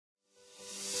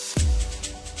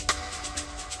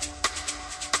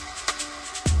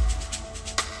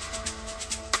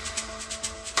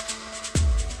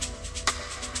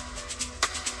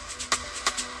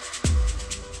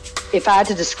If I had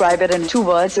to describe it in 2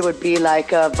 words, it would be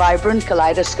like a vibrant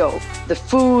kaleidoscope. The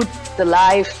food, the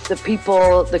life, the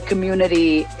people, the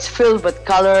community, it's filled with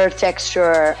color,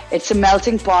 texture. It's a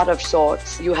melting pot of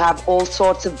sorts. You have all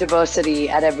sorts of diversity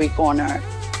at every corner.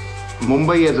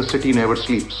 Mumbai as a city never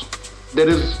sleeps. There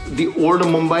is the old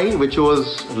Mumbai, which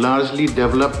was largely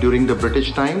developed during the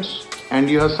British times. And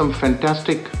you have some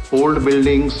fantastic old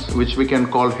buildings, which we can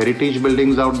call heritage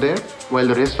buildings out there, while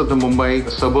the rest of the Mumbai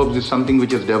suburbs is something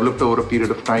which has developed over a period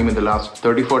of time in the last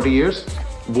 30, 40 years.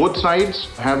 Both sides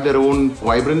have their own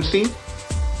vibrancy.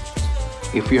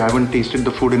 If you haven't tasted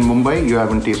the food in Mumbai, you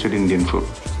haven't tasted Indian food.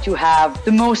 You have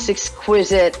the most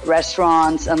exquisite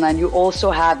restaurants, and then you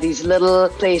also have these little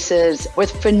places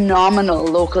with phenomenal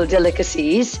local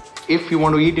delicacies. If you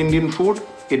want to eat Indian food,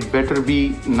 it better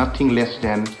be nothing less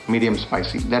than medium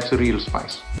spicy. That's a real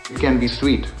spice. It can be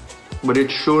sweet, but it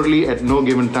surely at no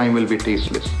given time will be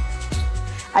tasteless.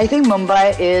 I think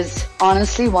Mumbai is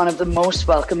honestly one of the most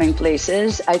welcoming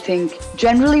places. I think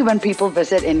generally when people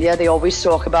visit India, they always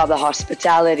talk about the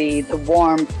hospitality, the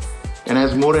warmth. And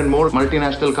as more and more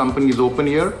multinational companies open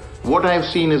here, what I have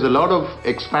seen is a lot of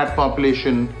expat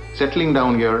population settling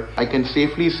down here. I can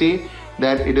safely say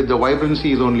that the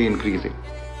vibrancy is only increasing.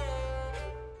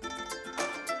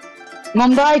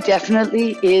 Mumbai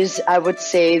definitely is, I would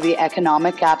say, the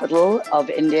economic capital of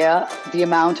India. The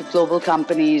amount of global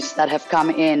companies that have come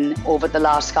in over the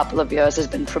last couple of years has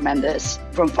been tremendous.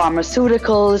 From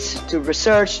pharmaceuticals to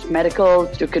research, medical,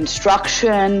 to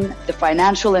construction, the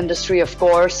financial industry, of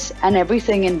course, and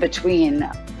everything in between.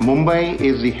 Mumbai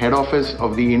is the head office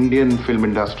of the Indian film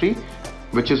industry,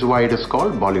 which is why it is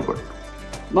called Bollywood.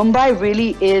 Mumbai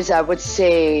really is, I would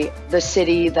say, the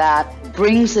city that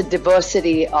brings the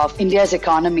diversity of India's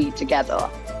economy together.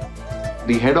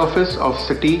 The head office of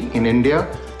Citi in India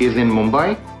is in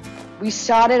Mumbai. We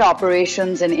started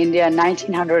operations in India in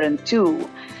 1902.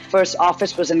 First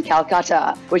office was in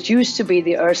Calcutta, which used to be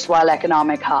the erstwhile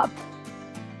economic hub.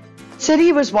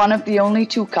 Citi was one of the only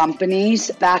 2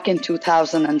 companies back in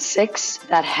 2006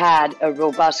 that had a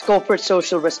robust corporate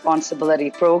social responsibility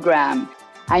program.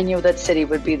 I knew that Citi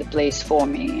would be the place for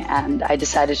me, and I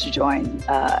decided to join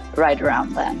right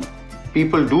around then.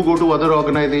 People do go to other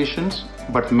organizations,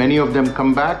 but many of them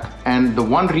come back, and the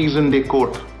one reason they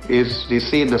quote is they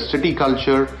say the Citi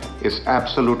culture is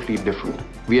absolutely different.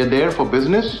 We are there for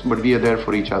business, but we are there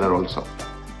for each other also.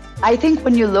 I think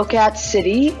when you look at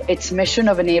Citi, its mission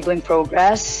of enabling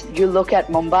progress, you look at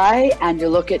Mumbai and you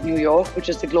look at New York, which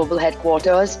is the global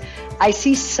headquarters, I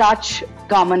see such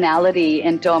commonality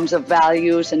in terms of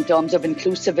values, in terms of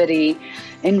inclusivity,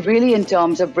 and really in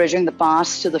terms of bridging the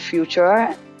past to the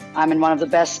future. I'm in one of the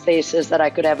best places that I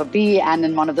could ever be and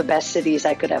in one of the best cities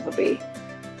I could ever be.